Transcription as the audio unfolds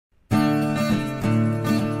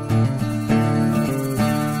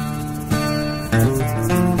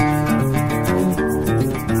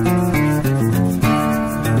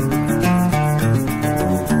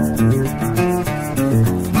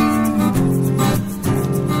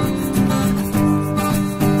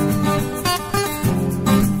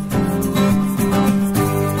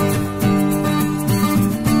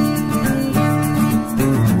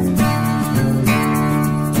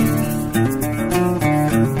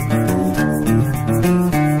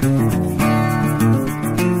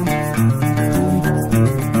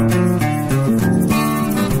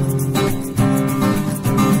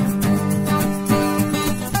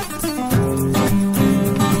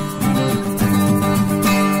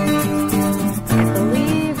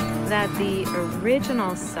the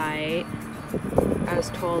original site, I was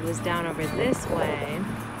told, was down over this way,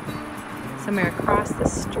 somewhere across the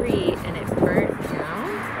street, and it burnt down.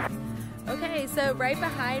 Okay, so right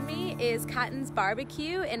behind me is Cotton's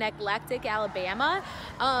Barbecue in Eclectic, Alabama.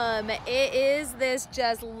 It is this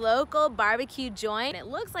just local barbecue joint. It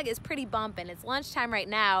looks like it's pretty bumping. It's lunchtime right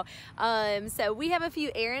now. So we have a few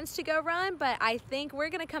errands to go run, but I think we're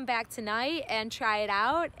gonna come back tonight and try it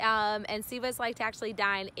out and see what it's like to actually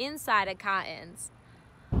dine inside at Cotton's.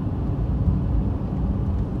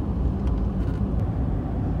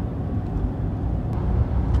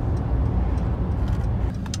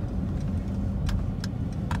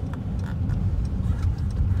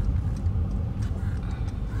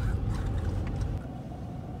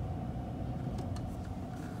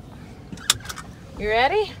 You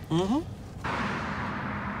ready? Mm-hmm.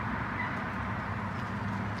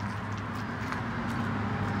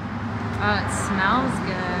 Oh, it smells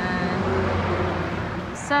good.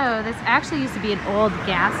 So this actually used to be an old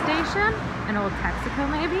gas station, an old Texaco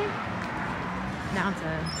maybe. Now it's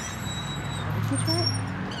a barbecue truck.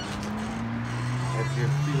 Wipe your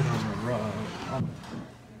feet on the rug.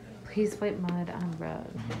 Please wipe mud on rug.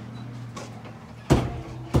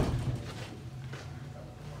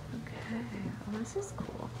 Oh, this is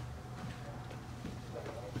cool.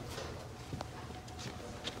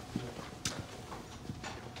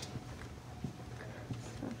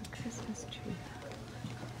 So the Christmas tree.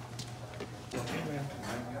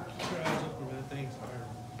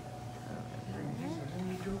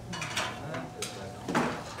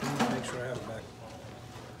 Make sure I have it back.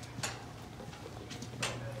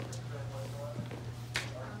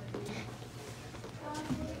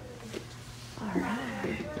 All right.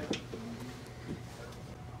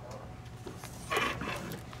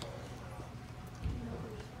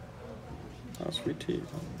 Oh, sweet tea.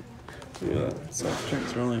 Look at that. Soft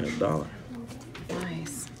drinks are only $1.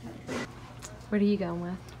 Nice. What are you going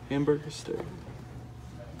with? Hamburger steak.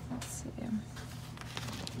 Let's see. I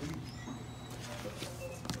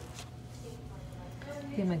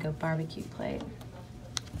think I'm gonna go barbecue plate.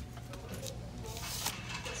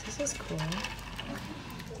 This is cool.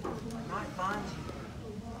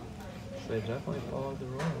 They definitely followed the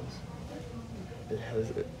rules. It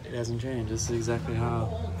hasn't changed. This is exactly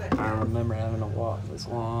how I remember having to walk this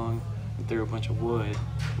long and through a bunch of wood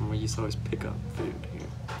when we used to always pick up food here.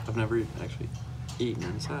 I've never actually eaten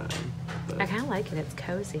inside. But I kind of like it. It's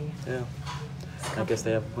cozy. yeah. I guess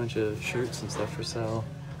they have a bunch of shirts and stuff for sale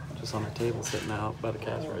just on a table sitting out by the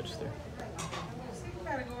cash register.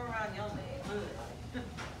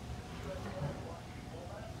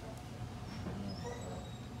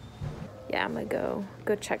 Yeah, I'm gonna go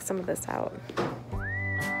check some of this out.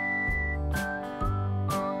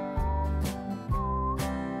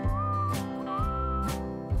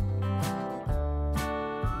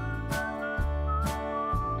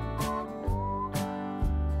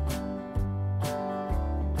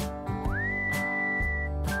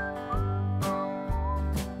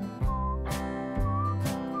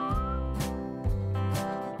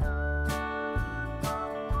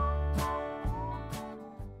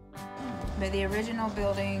 But the original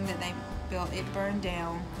building that they built, it burned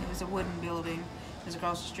down. It was a wooden building. It was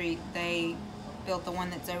across the street. They built the one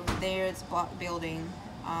that's over there. It's a block building,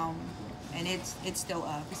 and it's still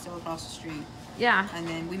up. It's still across the street. Yeah. And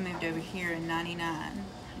then we moved over here in '99.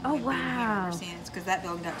 Oh, We've been here wow. ever since, because that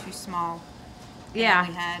building got too small. Yeah. And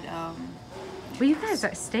we had. Well, you guys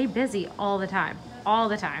stay busy all the time. All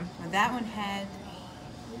the time. That one had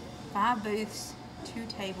 5 booths, 2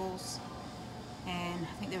 tables, and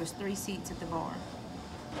I think there was 3 seats at the bar.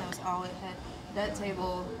 That was all it had. That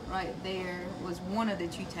table right there was one of the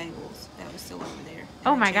 2 tables that was still over there.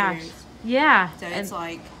 Oh my gosh. Yeah. So it's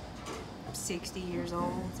like 60 years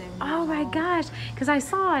old, 70 Oh years my old. gosh. Because I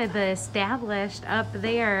saw the established up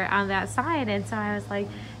there on that side, and so I was like,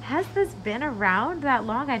 has this been around that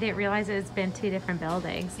long? I didn't realize it's been 2 different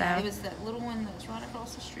buildings. So. Yeah, it was that little one that was right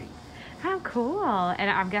across the street. How cool. And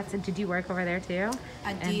I'm guessing, did you work over there too?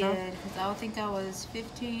 I did, because I think I was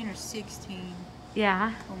 15 or 16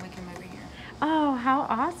 Yeah. when we came over here. Oh, how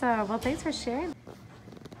awesome. Well, thanks for sharing.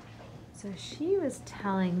 So she was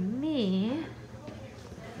telling me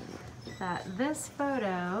that this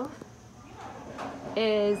photo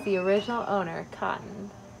is the original owner,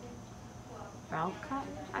 Cotton. Ralph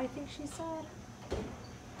Cotton, I think she said.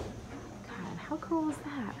 God, how cool is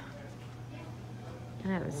that?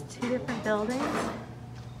 And it was 2 different buildings.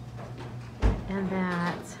 And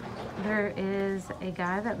that there is a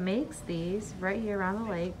guy that makes these right here around the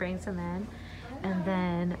lake, brings them in. And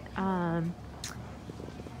then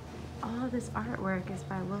all of this artwork is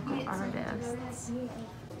by local artists.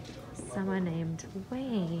 someone named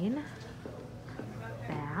Wayne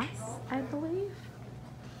Bass, I believe,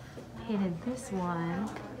 painted this one.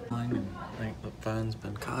 I think the phone's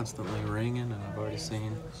been constantly ringing, and I've already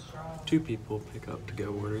seen 2 people pick up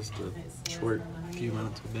to-go orders the short few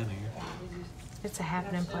minutes we've been here. It's a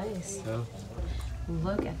happening place. So,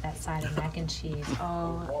 Look at that side of mac and cheese.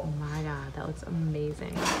 Oh my god, that looks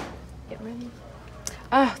amazing. Get ready.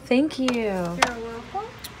 Oh, thank you. You're welcome.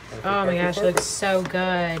 Oh my gosh, it looks so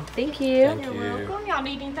good. Thank you. Thank You're you. welcome. Y'all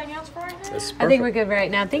need anything else for right now? That's I think we're good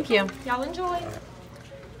right now. Thank you. Y'all enjoy.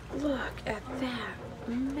 Look at that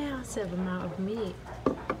massive amount of meat.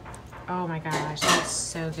 Oh my gosh, that's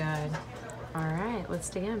so good. All right, let's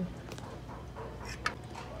dig in.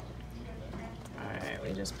 All right,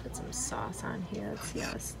 we just put some sauce on here. Let's see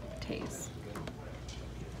how this tastes.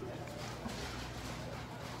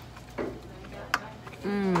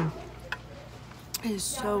 Mmm. It's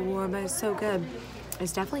so warm, but it's so good.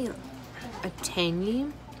 It's definitely a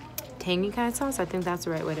tangy kind of sauce. I think that's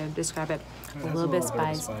the right way to describe it. A little bit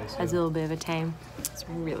spice, has a little bit of a tang. It's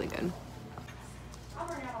really good.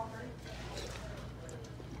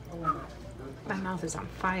 My mouth is on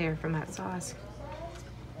fire from that sauce.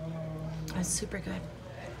 It's super good.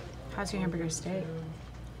 How's your hamburger steak?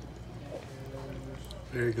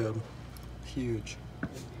 Very good. Huge.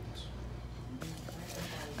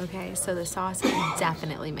 Okay, so the sauce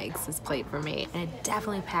definitely makes this plate for me, and it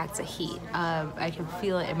definitely packs a heat. I can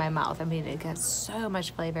feel it in my mouth. I mean, it gets so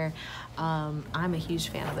much flavor. I'm a huge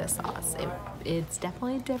fan of this sauce. It's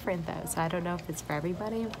definitely different though, so I don't know if it's for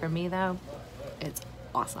everybody. For me though, it's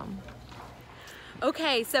awesome.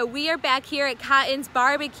 Okay, so we are back here at Cotton's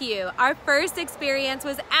Barbecue. Our first experience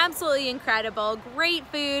was absolutely incredible. Great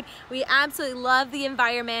food. We absolutely love the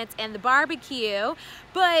environment and the barbecue,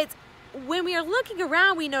 but when we were looking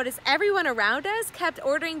around, we noticed everyone around us kept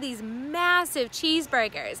ordering these massive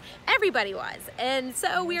cheeseburgers. Everybody was. And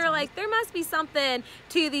so we were like, there must be something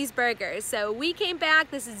to these burgers. So we came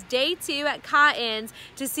back, this is day 2 at Cotton's,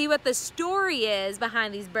 to see what the story is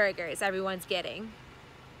behind these burgers everyone's getting.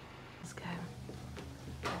 Let's go.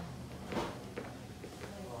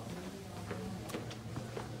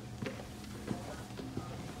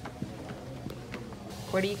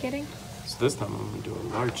 What are you getting? So this time I'm gonna do a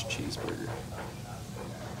large cheeseburger.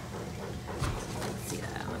 Let's see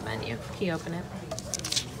that on the menu. Can you open it?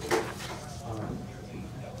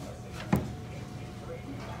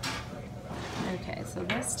 Okay, so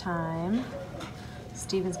this time,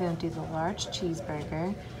 Steven's gonna do the large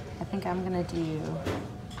cheeseburger. I think I'm gonna do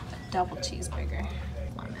a double cheeseburger.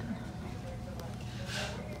 Lemon.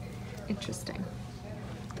 Interesting.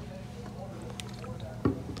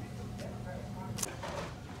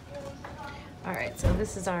 All right, so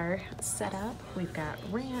this is our setup. We've got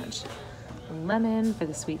ranch, lemon for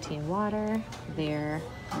the sweet tea and water, their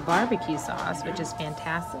barbecue sauce, which is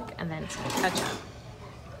fantastic, and then some ketchup.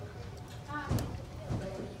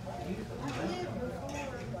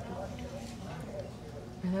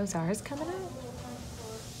 Are those ours coming out?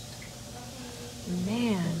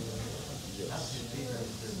 Man.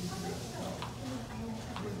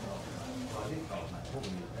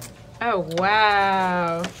 Oh,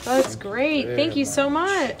 wow. That's great. Thank you so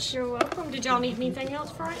much. You're welcome. Did y'all need anything else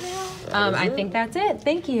for right now? I think that's it.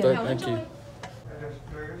 Thank you. Thank you.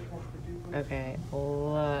 Okay,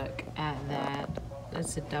 look at that.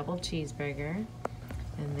 It's a double cheeseburger.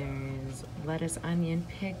 And there's lettuce, onion,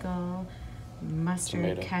 pickle, mustard,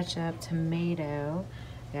 Tomato. ketchup, tomato.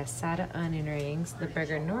 We got side of onion rings. The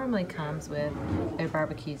burger normally comes with their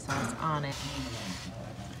barbecue sauce on it.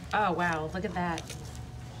 Oh, wow. Look at that.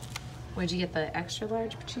 Where'd you get the extra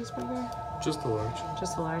large cheeseburger? Just a large.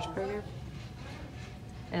 Just a large burger.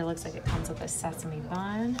 And it looks like it comes with a sesame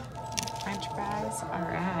bun, French fries. All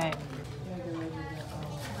right.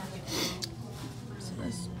 So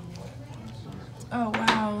this. Oh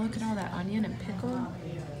wow! Look at all that onion and pickle.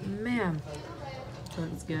 Man,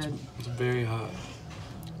 looks good. It's very hot,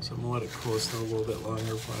 so I'm gonna let it cool still a little bit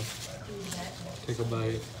longer before I take a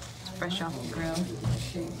bite. It's fresh off the grill.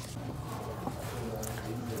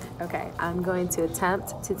 Okay, I'm going to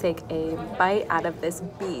attempt to take a bite out of this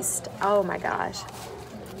beast. Oh my gosh.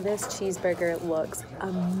 This cheeseburger looks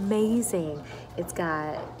amazing. It's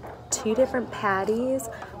got 2 different patties,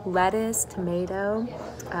 lettuce, tomato,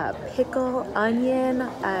 pickle, onion,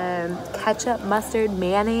 ketchup, mustard,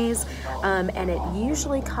 mayonnaise, and it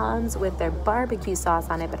usually comes with their barbecue sauce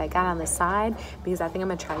on it, but I got on the side because I think I'm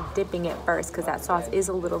gonna try dipping it first because that sauce is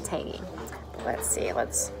a little tangy. Let's see,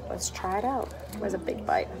 let's try it out. Where's a big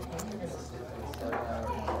bite?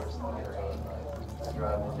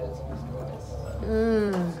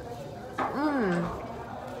 Mmm. Mmm.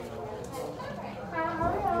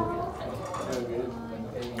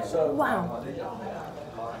 wow.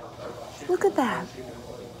 Look at that.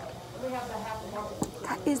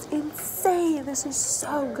 That is insane. This is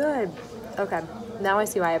so good. Okay, now I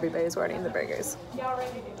see why everybody's ordering the burgers.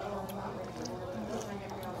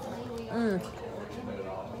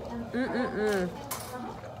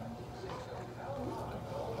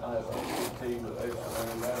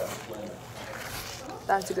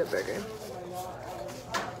 That's a good burger.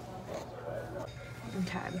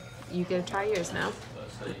 Okay, you get to try yours now.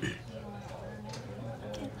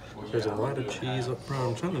 There's a lot of cheese up front.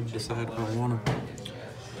 I'm trying to decide if I want to.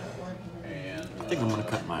 I think I'm gonna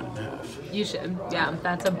cut mine in half. You should. Yeah,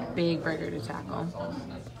 that's a big burger to tackle.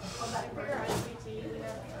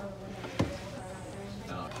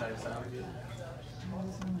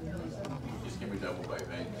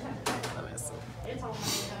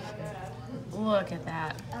 Look at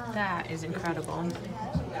that. That is incredible.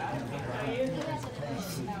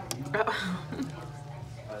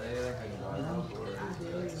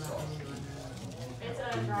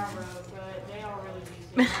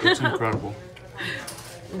 It's incredible.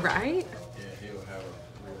 Right?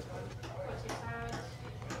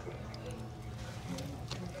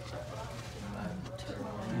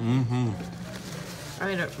 I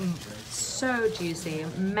mean, so juicy,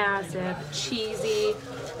 massive, cheesy,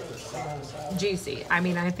 juicy. I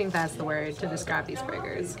mean, I think that's the word to describe these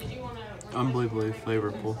burgers. Unbelievably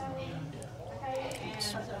flavorful.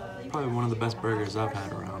 It's probably one of the best burgers I've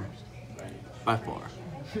had around, by far.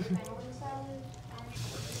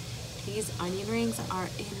 These onion rings are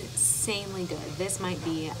insanely good. This might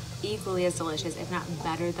be equally as delicious, if not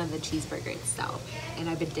better than the cheeseburger itself. And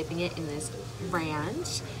I've been dipping it in this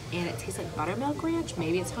ranch, and it tastes like buttermilk ranch.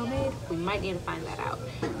 Maybe it's homemade. We might need to find that out.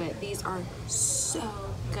 But these are so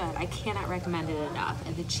good. I cannot recommend it enough.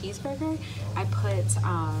 And the cheeseburger, I put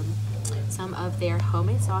some of their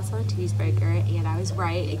homemade sauce on the cheeseburger, and I was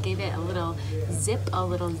right. It gave it a little zip, a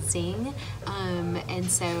little zing. And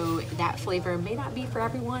so that flavor may not be for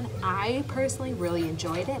everyone. I personally really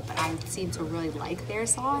enjoyed it, but I seem to really like their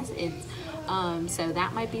sauce. So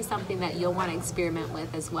that might be something that you'll want to experiment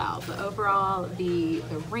with as well. But overall, the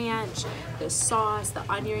ranch, the sauce, the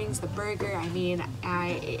onion rings, the burger, I mean,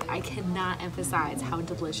 I cannot emphasize how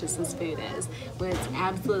delicious this food is. But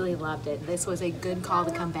absolutely loved it. This was a good call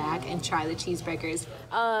to come back and try the cheeseburgers.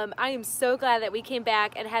 I am so glad that we came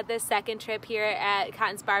back and had this second trip here at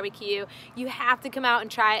Cotton's Barbecue. You have to come out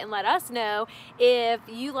and try it and let us know if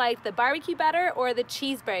you like the barbecue better or the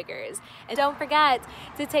cheeseburgers. And don't forget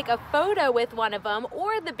to take a photo with one of them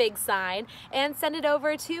or the big sign and send it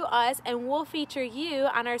over to us, and we'll feature you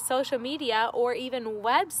on our social media or even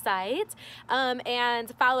website.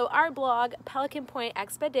 And follow our blog, Pelican Point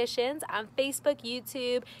Expeditions, on Facebook,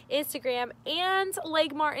 YouTube, Instagram, and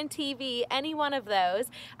Lake Martin TV, any one of those,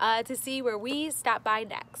 to see where we stop by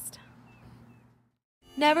next.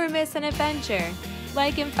 Never miss an adventure.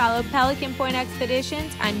 Like and follow Pelican Point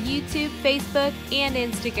Expeditions on YouTube, Facebook, and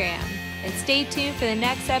Instagram. And stay tuned for the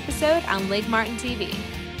next episode on Lake Martin TV.